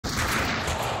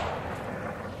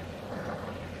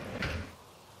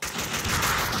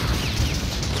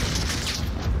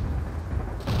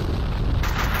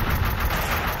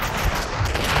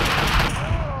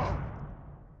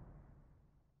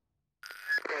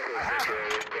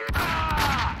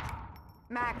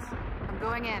Max, I'm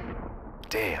going in.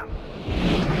 Damn.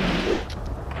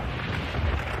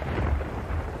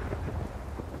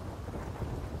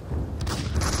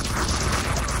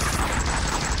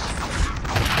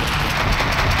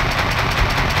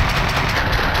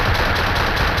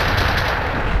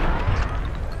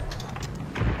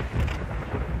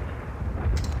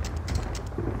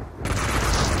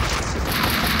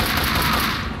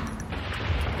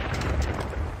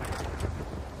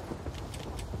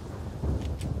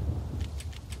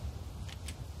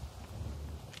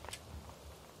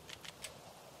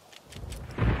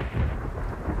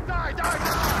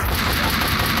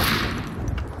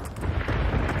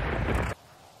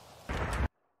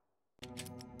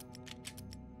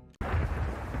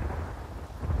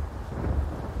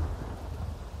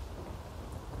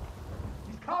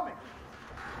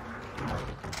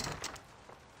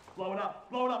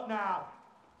 Blow it up now!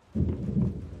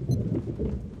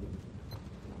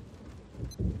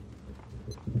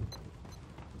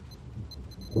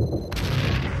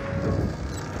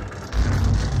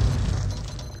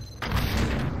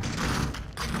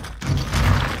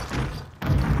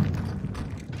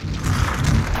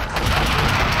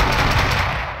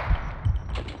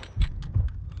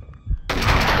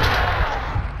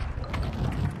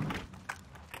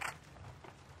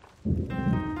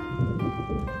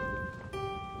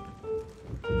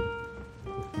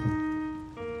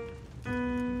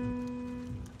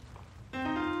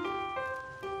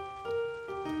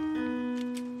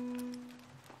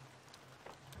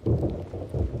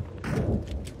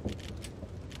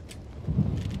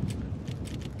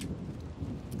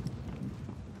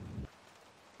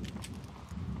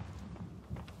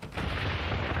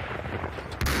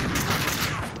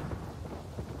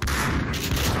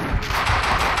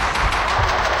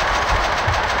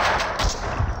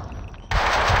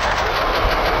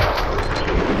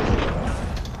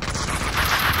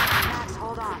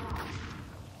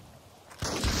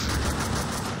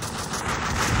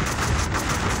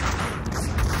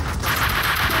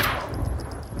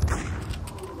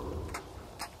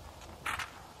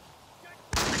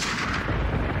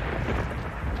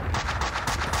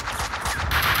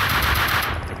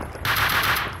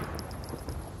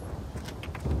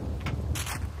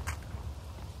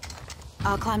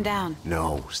 I'll climb down.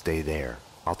 No, stay there.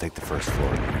 I'll take the first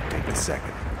floor. You take the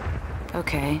second.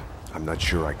 Okay. I'm not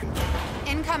sure I can...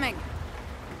 Incoming!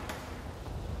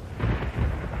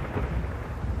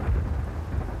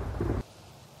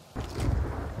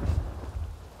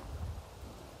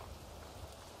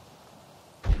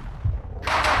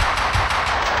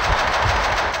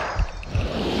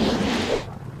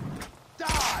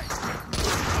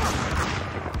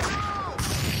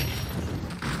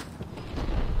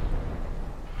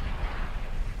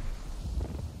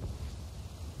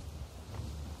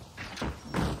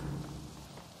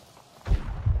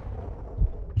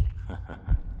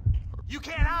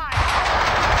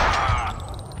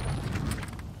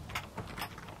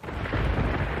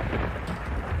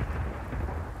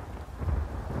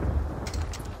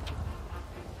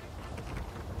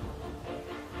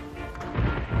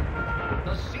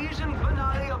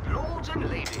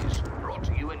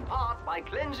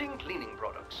 Cleansing cleaning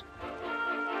products.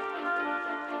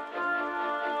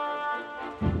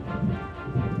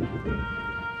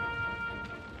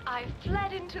 I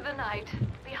fled into the night.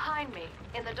 Behind me,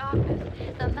 in the darkness,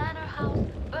 the manor house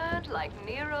burned like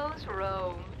Nero's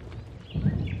Rome.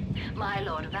 My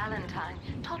Lord Valentine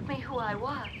taught me who I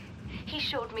was. He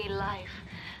showed me life,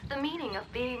 the meaning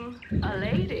of being a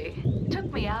lady.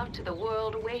 Took me out to the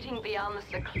world waiting beyond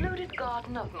the secluded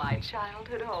garden of my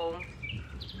childhood home.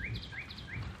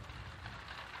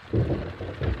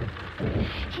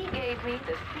 He gave me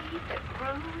the seed that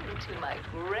grew into my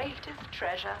greatest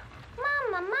treasure.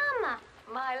 Mama, Mama!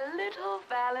 My little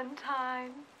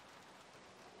Valentine.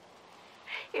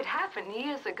 It happened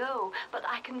years ago, but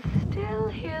I can still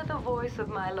hear the voice of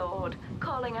my lord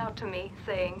calling out to me,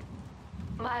 saying,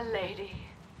 "My lady."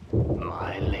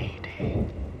 My lady.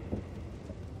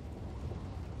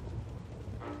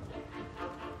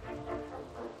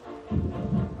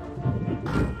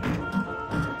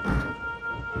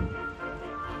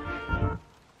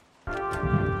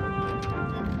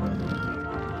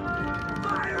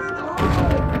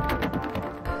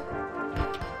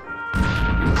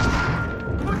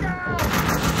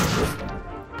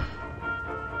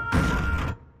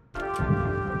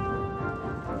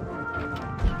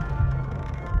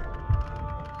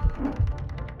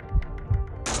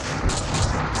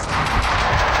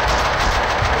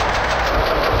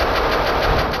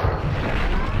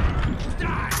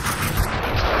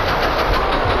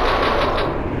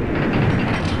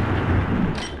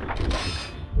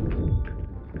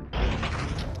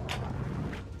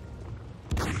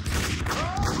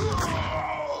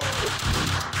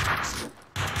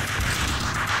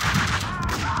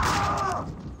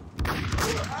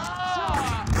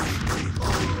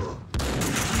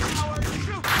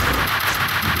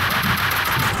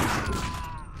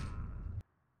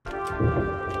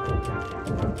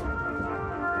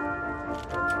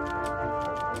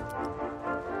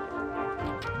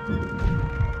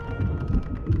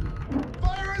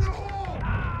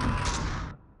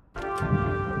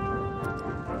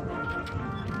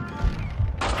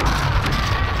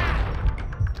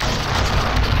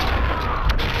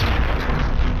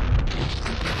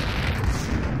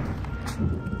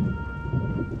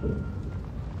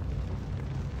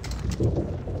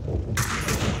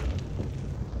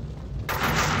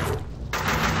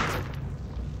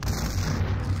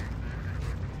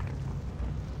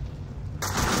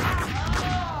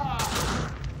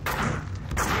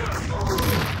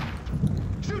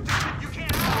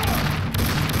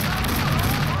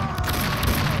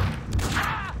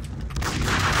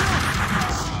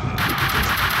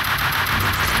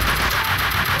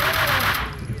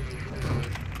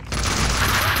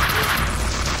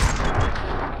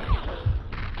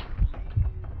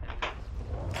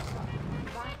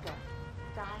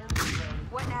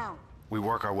 What now? We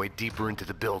work our way deeper into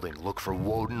the building. Look for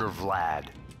Woden or Vlad.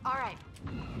 All right.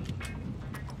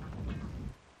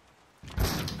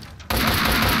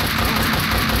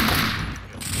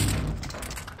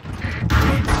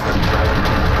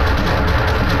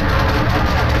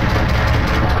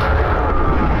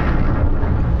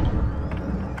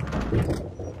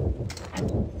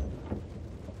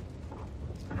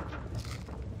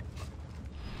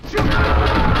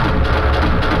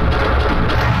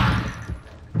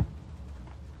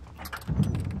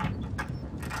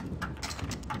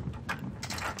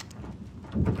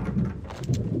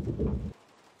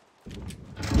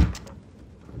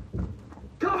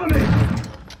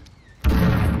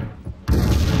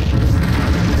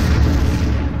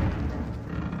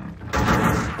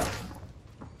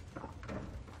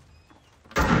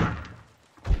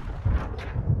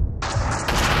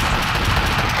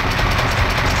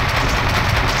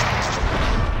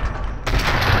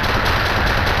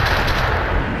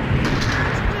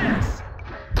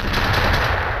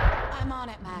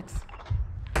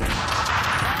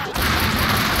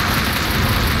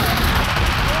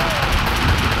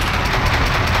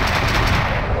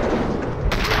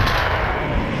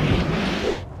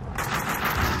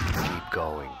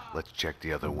 Check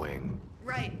the other wing.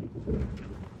 Right.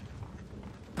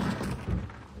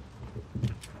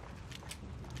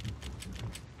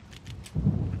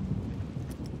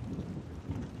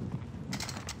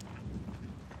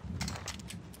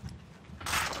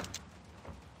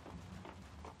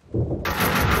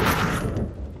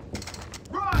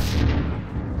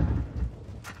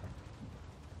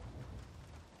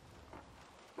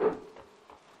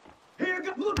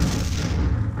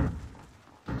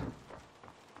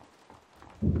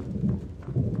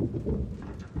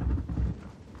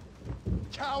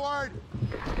 Coward!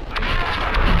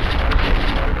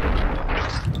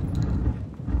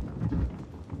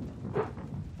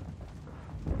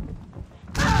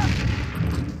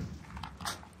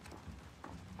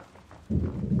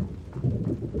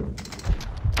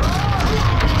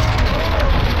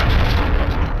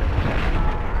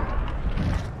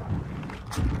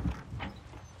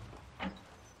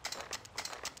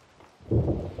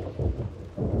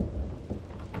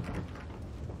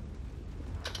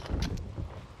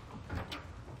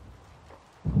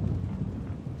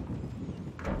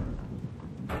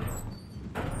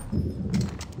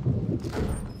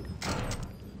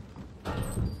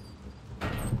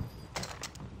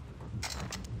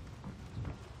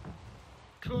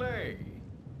 Clay,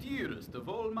 dearest of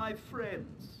all my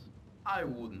friends, I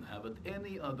wouldn't have it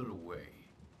any other way.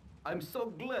 I'm so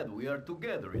glad we are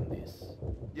together in this.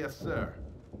 Yes, sir.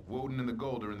 Woden and the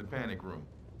Gold are in the panic room.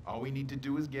 All we need to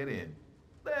do is get in.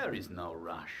 There is no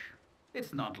rush.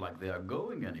 It's not like they are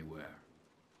going anywhere.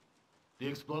 The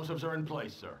explosives are in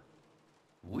place, sir.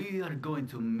 We are going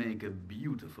to make a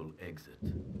beautiful exit.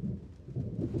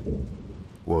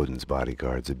 Woden's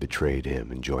bodyguards had betrayed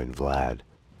him and joined Vlad.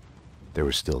 There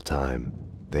was still time.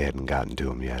 They hadn't gotten to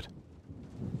him yet.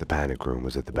 The panic room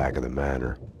was at the back of the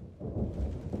manor.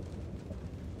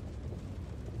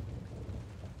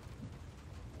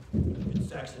 It's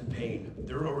Saxon Payne.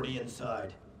 They're already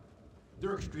inside.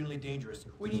 They're extremely dangerous.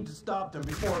 We need to stop them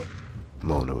before...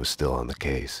 Mona was still on the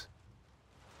case.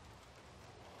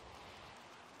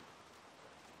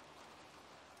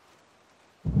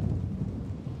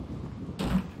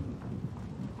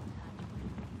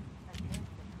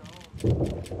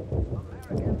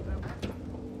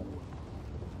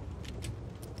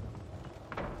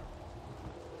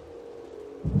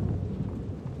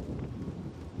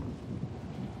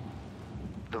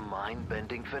 The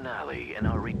mind-bending finale in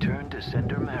our Return to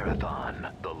Sender marathon.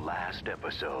 The last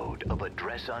episode of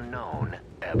Address Unknown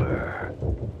ever.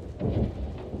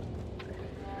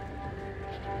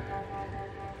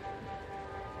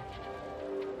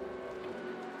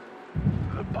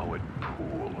 The poet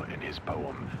Poole, in his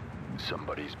poem,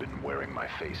 "Somebody's Been Wearing My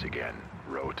Face Again,"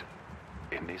 wrote,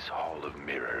 "In this hall of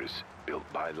mirrors,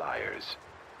 built by liars,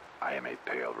 I am a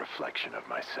pale reflection of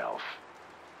myself.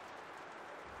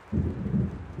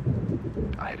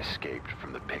 I I had escaped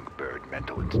from the Pink Bird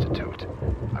Mental Institute.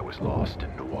 I was lost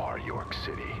in Noir, York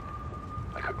City.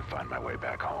 I couldn't find my way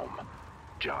back home.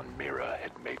 John Mira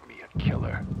had made me a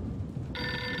killer.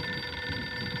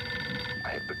 I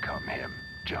had become him,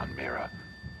 John Mira.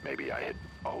 Maybe I had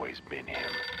always been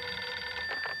him.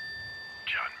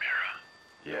 John Mira.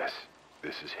 Yes,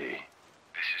 this is he.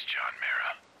 This is John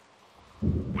Mira.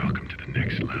 Welcome to the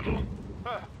next level.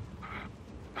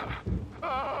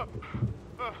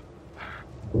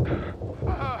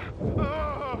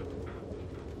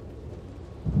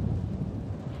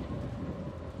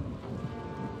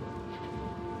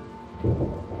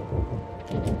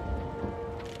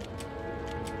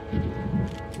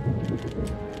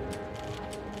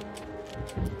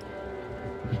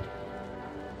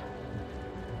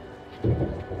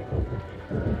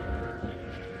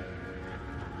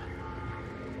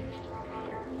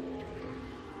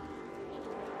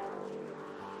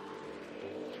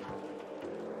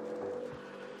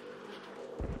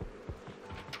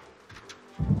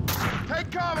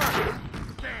 Take cover!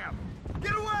 Damn!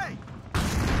 Get away!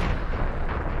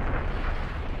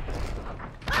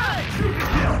 Hey! Shoot the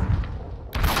kill!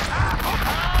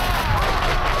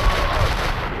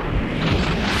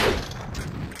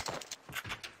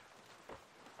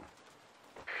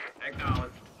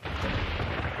 Acknowledged.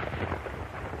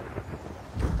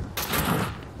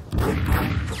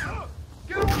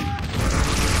 Get away!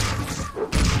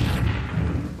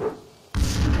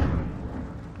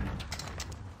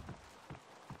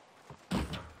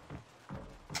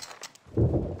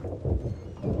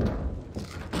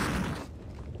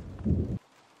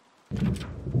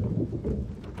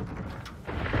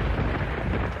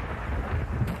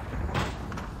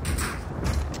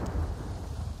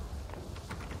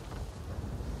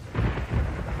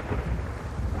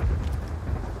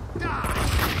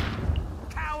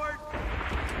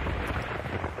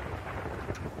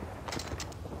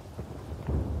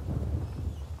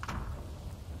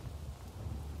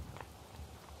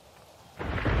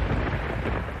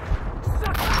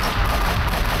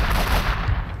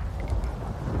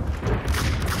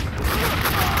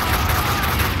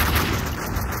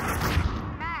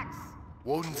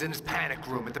 Woden's in his panic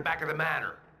room at the back of the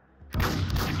manor.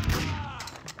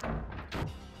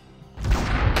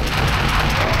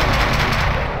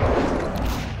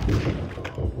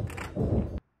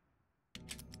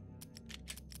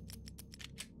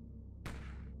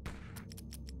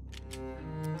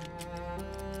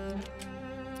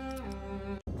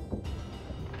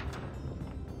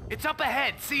 It's up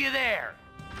ahead. See you there.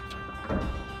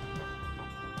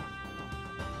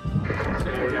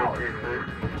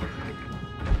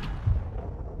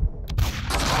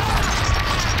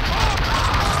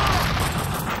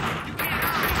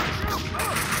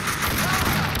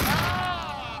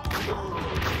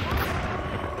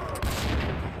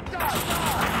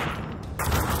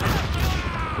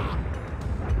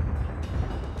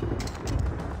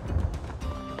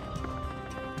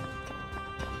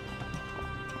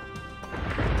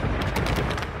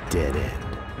 Dead end.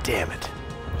 Damn it.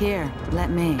 Here, let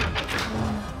me.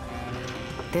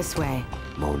 This way.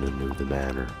 Mona knew the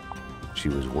manor. She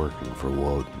was working for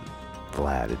Woden.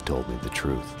 Vlad had told me the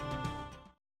truth.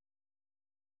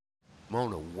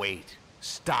 Mona, wait.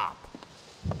 Stop.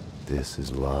 This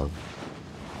is love.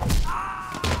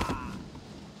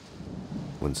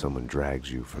 When someone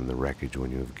drags you from the wreckage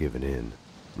when you have given in,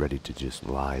 ready to just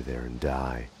lie there and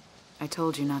die. I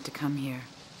told you not to come here.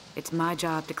 It's my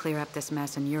job to clear up this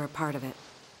mess, and you're a part of it.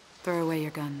 Throw away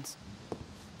your guns.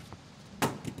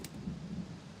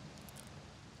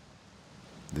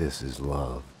 This is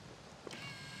love.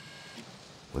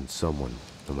 When someone,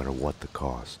 no matter what the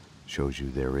cost, shows you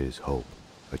there is hope,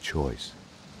 a choice,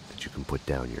 that you can put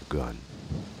down your gun.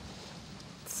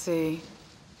 See?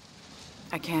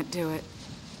 I can't do it.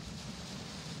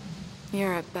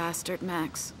 You're a bastard,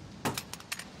 Max.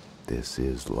 This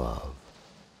is love.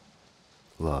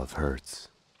 Love hurts.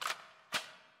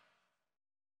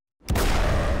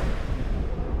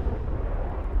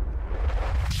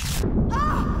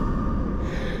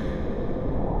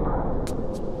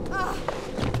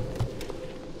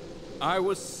 I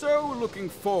was so looking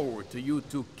forward to you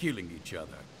two killing each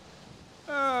other.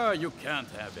 You can't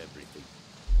have everything.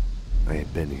 I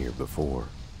had been here before.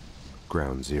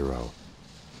 Ground Zero.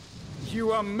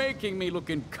 You are making me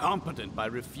look incompetent by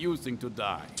refusing to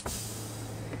die.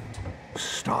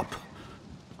 Stop.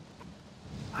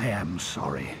 I am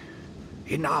sorry.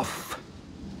 Enough.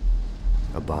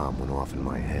 A bomb went off in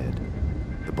my head.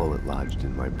 The bullet lodged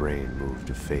in my brain moved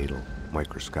a fatal,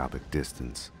 microscopic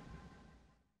distance.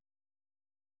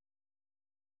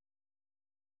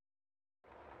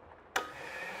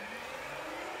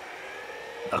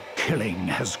 The killing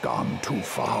has gone too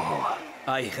far.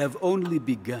 I have only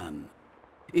begun.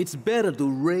 It's better to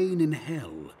reign in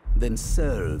hell than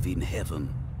serve in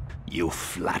heaven. You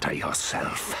flatter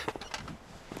yourself.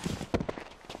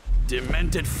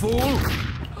 Demented fool!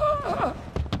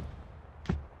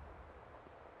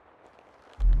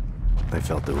 I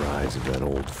felt the rise of that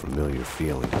old familiar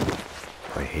feeling.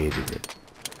 I hated it.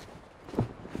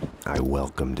 I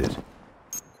welcomed it.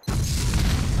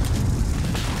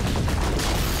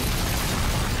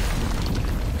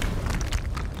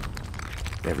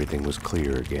 Everything was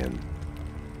clear again.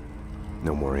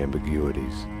 No more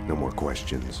ambiguities, no more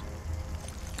questions.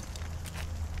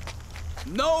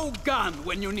 No gun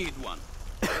when you need one.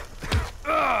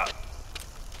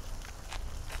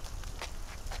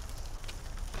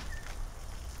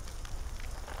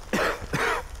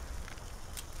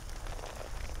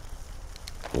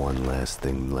 One last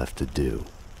thing left to do.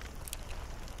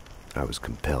 I was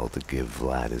compelled to give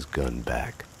Vlad his gun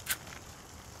back.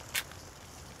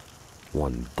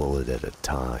 One bullet at a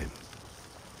time.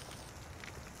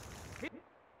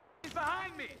 He's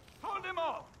behind me! Hold him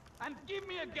off! And give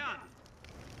me a gun!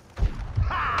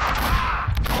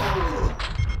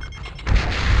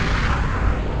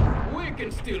 We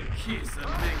can still kiss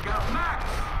and make up, Max!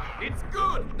 It's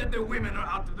good that the women are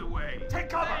out of the way! Take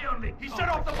cover! Stay on me! He set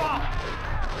off the bomb!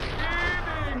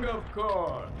 Kidding, of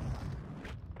course!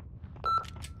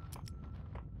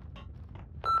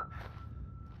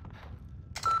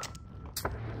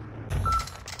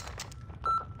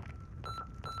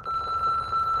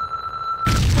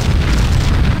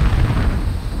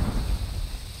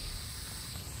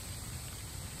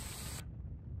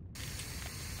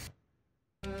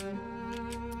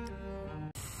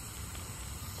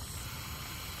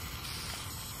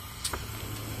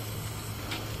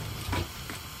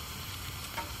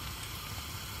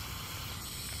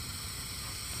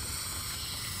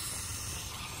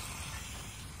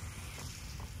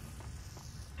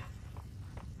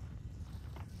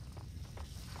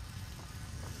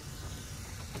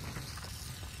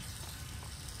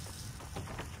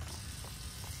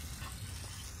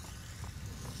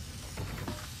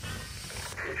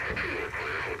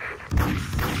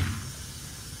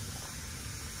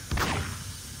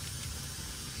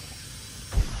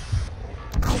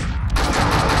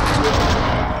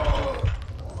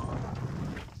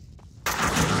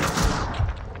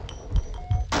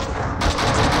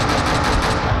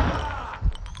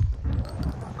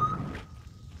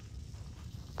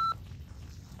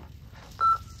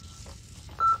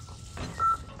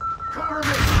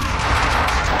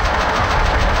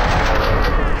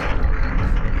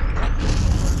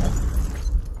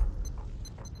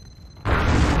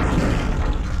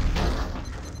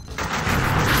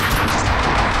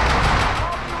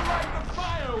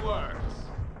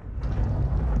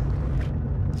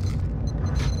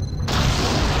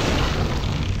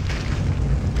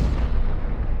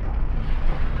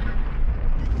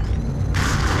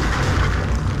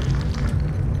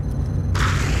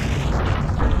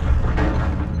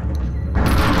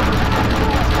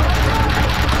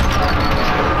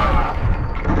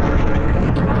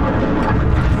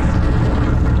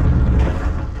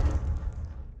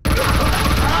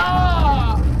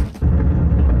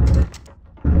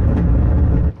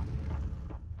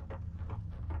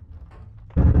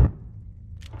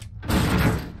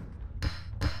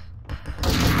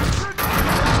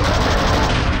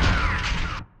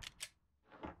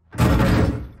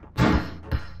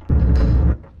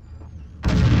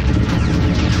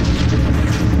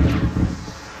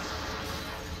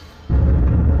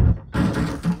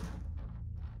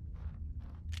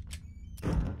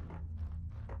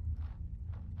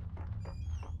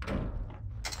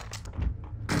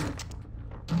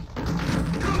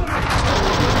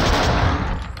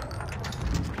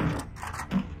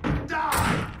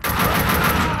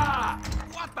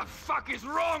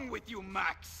 with you,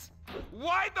 Max?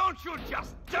 Why don't you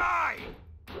just die?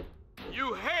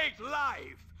 You hate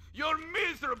life. You're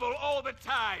miserable all the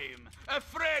time.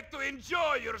 Afraid to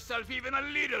enjoy yourself even a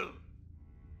little.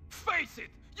 Face it,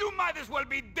 you might as well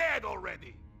be dead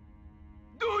already.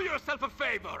 Do yourself a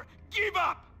favor. Give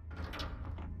up!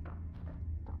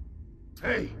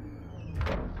 Hey!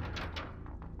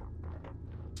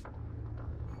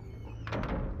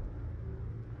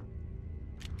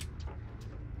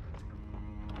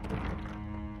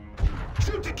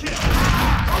 Shoot to kill!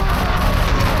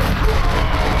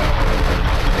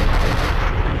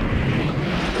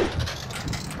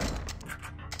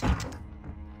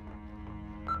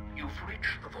 You've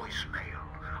reached the voicemail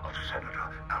of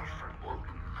Senator Alfred Walden.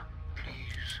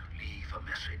 Please leave a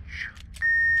message.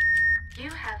 You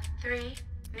have 3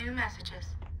 new messages.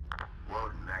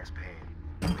 One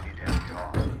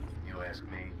ask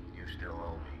me, you still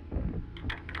owe me.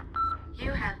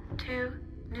 You have 2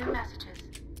 new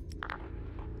messages.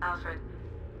 Alfred,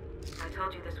 I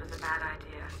told you this was a bad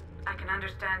idea. I can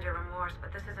understand your remorse,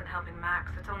 but this isn't helping Max.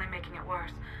 It's only making it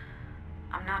worse.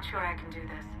 I'm not sure I can do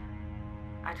this.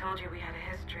 I told you we had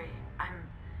a history.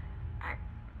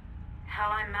 Hell,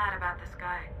 I'm mad about this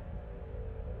guy.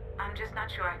 I'm just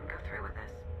not sure I can go through with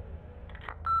this.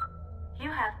 You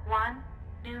have 1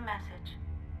 new message.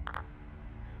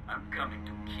 I'm coming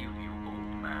to kill you,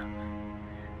 old man.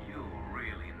 You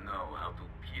really know how to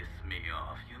piss me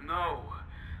off, you know.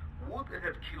 Would it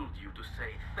have killed you to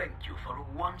say thank you for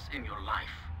once in your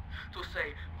life? To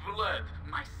say, Vlad,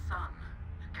 my son.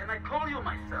 Can I call you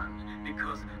my son?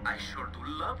 Because I sure do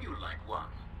love you like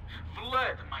one.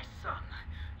 Vlad, my son,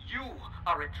 you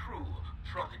are a true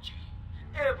prodigy.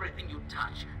 Everything you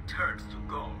touch turns to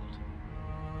gold.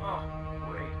 Oh,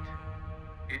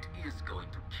 wait. It is going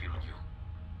to kill you.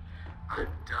 I'm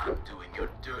done doing your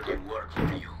dirty work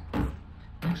for you.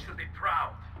 You should be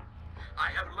proud. I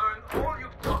have learned all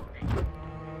you've taught me.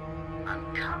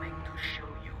 I'm coming to show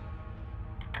you.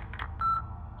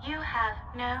 You have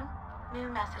no new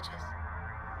messages.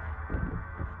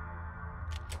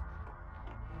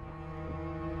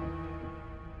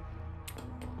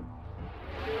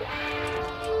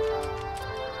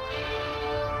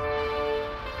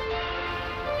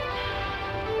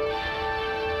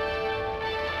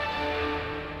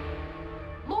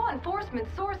 Enforcement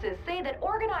sources say that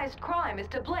organized crime is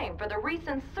to blame for the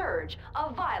recent surge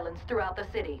of violence throughout the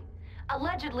city.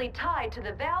 Allegedly tied to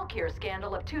the Valkyr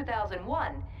scandal of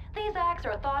 2001, these acts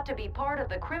are thought to be part of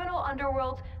the criminal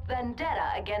underworld's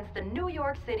vendetta against the New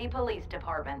York City Police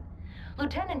Department.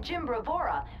 Lieutenant Jim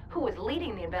Bravura, who was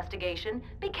leading the investigation,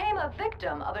 became a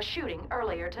victim of a shooting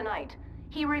earlier tonight.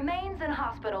 He remains in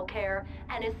hospital care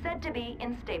and is said to be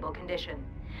in stable condition.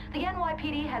 The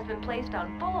NYPD has been placed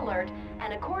on full alert,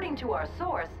 and according to our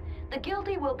source, the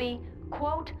guilty will be,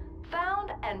 quote,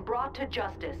 found and brought to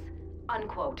justice,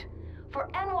 unquote. For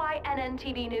NYNN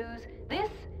TV News, this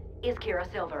is Kira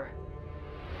Silver.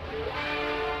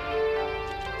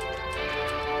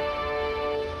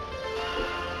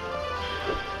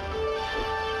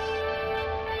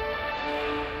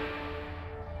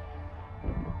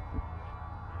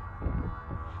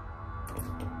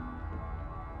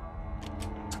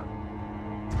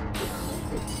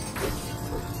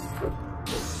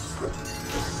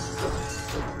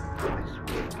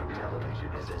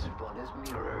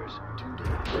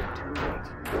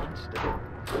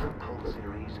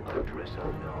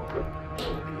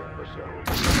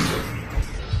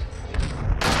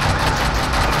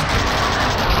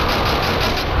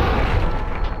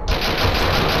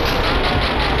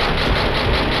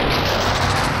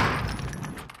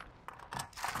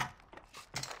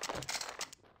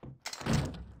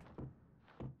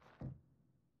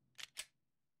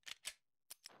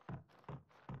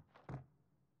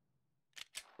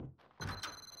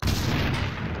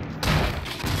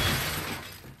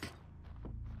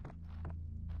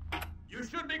 You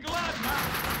should be glad, man.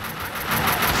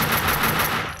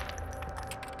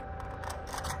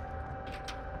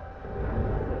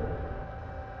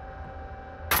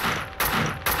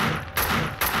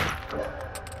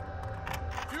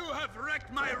 You have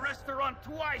wrecked my restaurant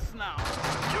twice now.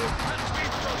 You can be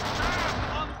so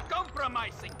damn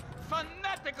uncompromising,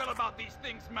 fanatical about these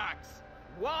things, Max.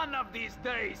 One of these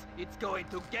days, it's going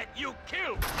to get you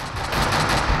killed.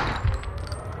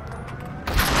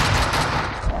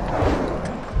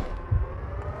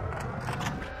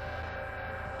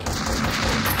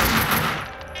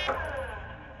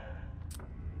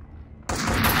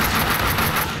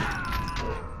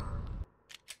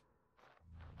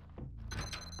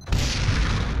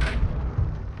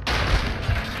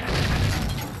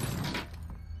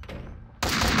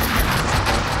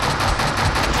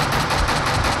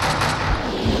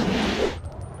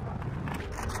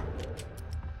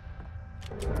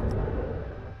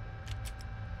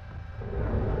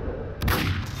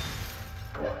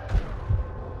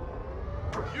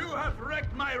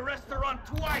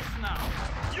 Twice now.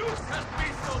 You can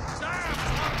be so damn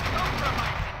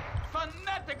uncompromising,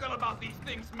 fanatical about these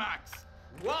things, Max.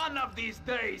 One of these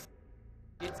days,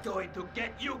 it's going to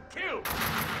get you killed.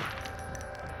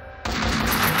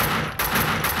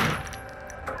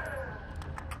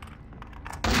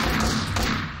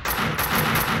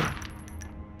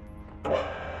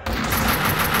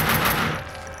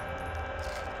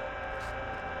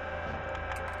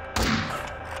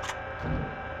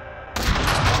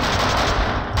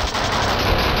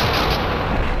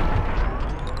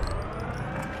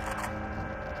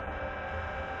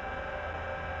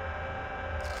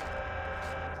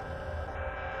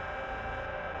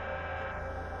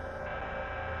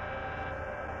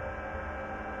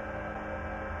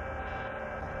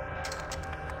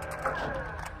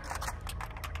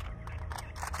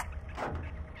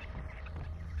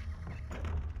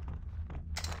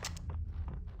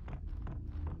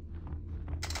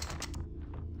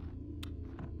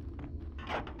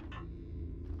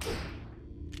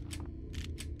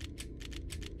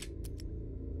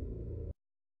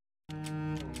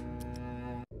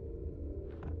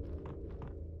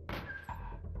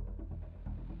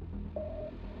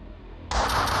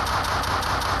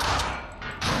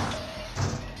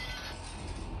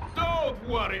 Don't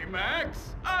worry,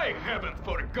 Max. I haven't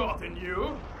forgotten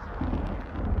you.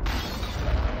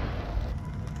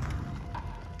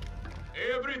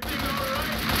 Everything all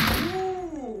right?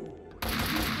 Ooh, is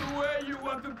this the way you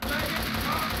want to play it?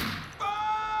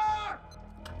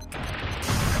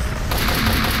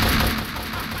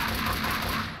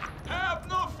 Have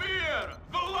no fear.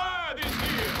 Vlad is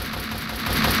here.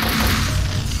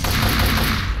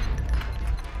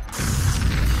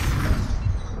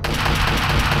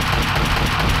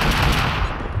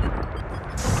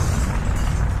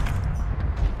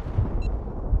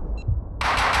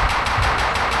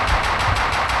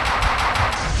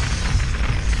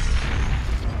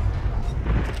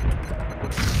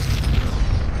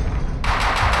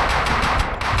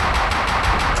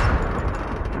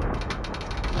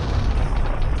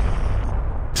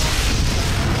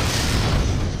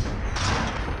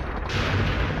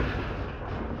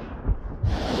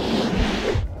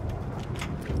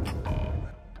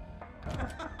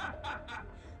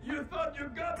 You thought you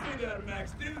got me there,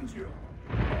 Max, didn't you?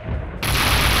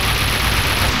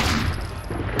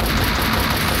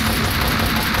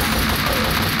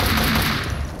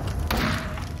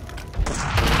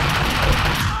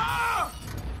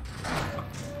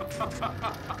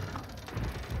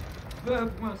 That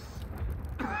was...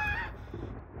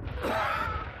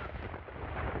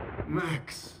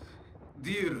 Max,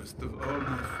 dearest of all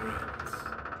my friends,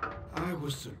 I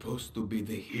was supposed to be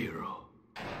the hero.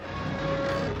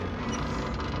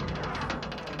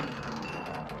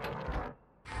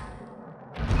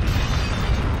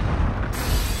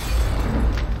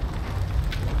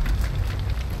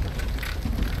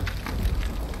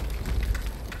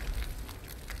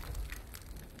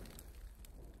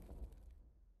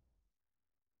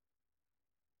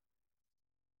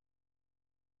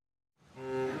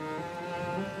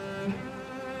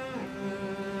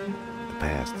 The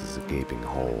past is a gaping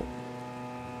hole.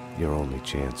 Your only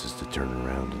chance is to turn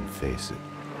around and face it.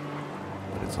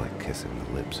 But it's like kissing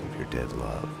the lips of your dead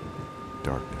love.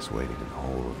 Darkness waiting in the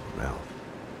hole of your mouth.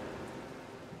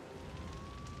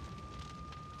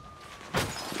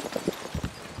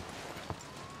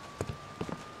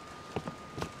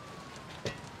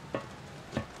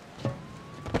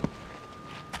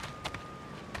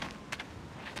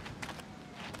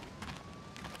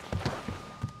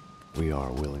 We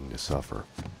are willing to suffer,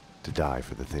 to die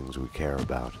for the things we care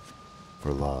about,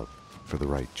 for love, for the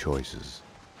right choices.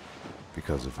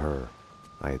 Because of her,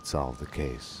 I had solved the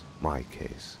case, my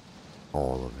case,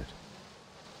 all of it,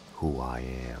 who I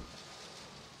am.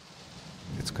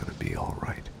 It's gonna be all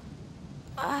right.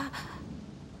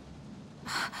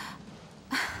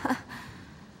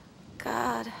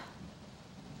 God,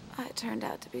 I turned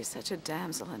out to be such a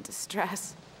damsel in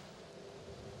distress.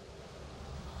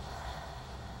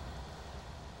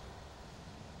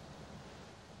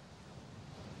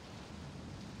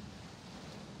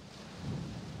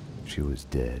 She was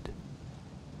dead.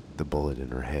 The bullet in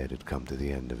her head had come to the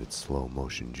end of its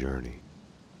slow-motion journey.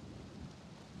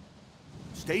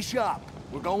 Stay sharp.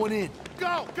 We're going in.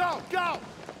 Go, go, go!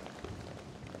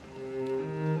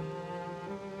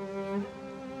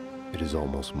 It is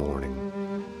almost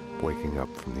morning, waking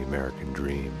up from the American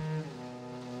dream.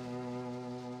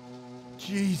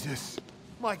 Jesus.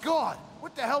 My God,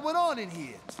 what the hell went on in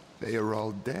here? They are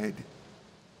all dead.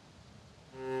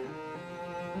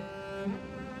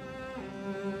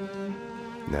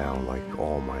 Now, like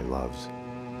all my loves,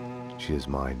 she is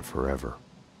mine forever.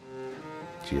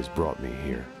 She has brought me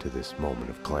here to this moment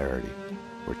of clarity,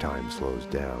 where time slows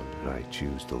down and I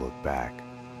choose to look back,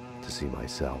 to see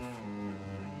myself.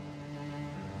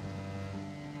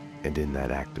 And in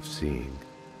that act of seeing,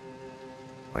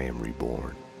 I am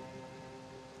reborn.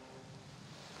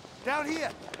 Down here!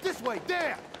 This way!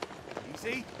 There!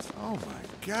 Easy. Oh my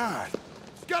God.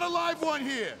 Got a live one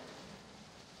here!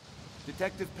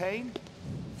 Detective Payne?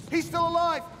 He's still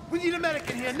alive! We need a medic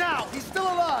in here now! He's still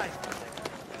alive!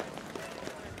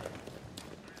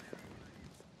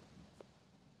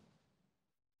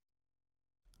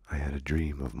 I had a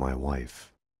dream of my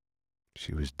wife.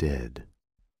 She was dead,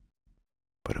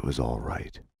 but it was all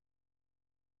right.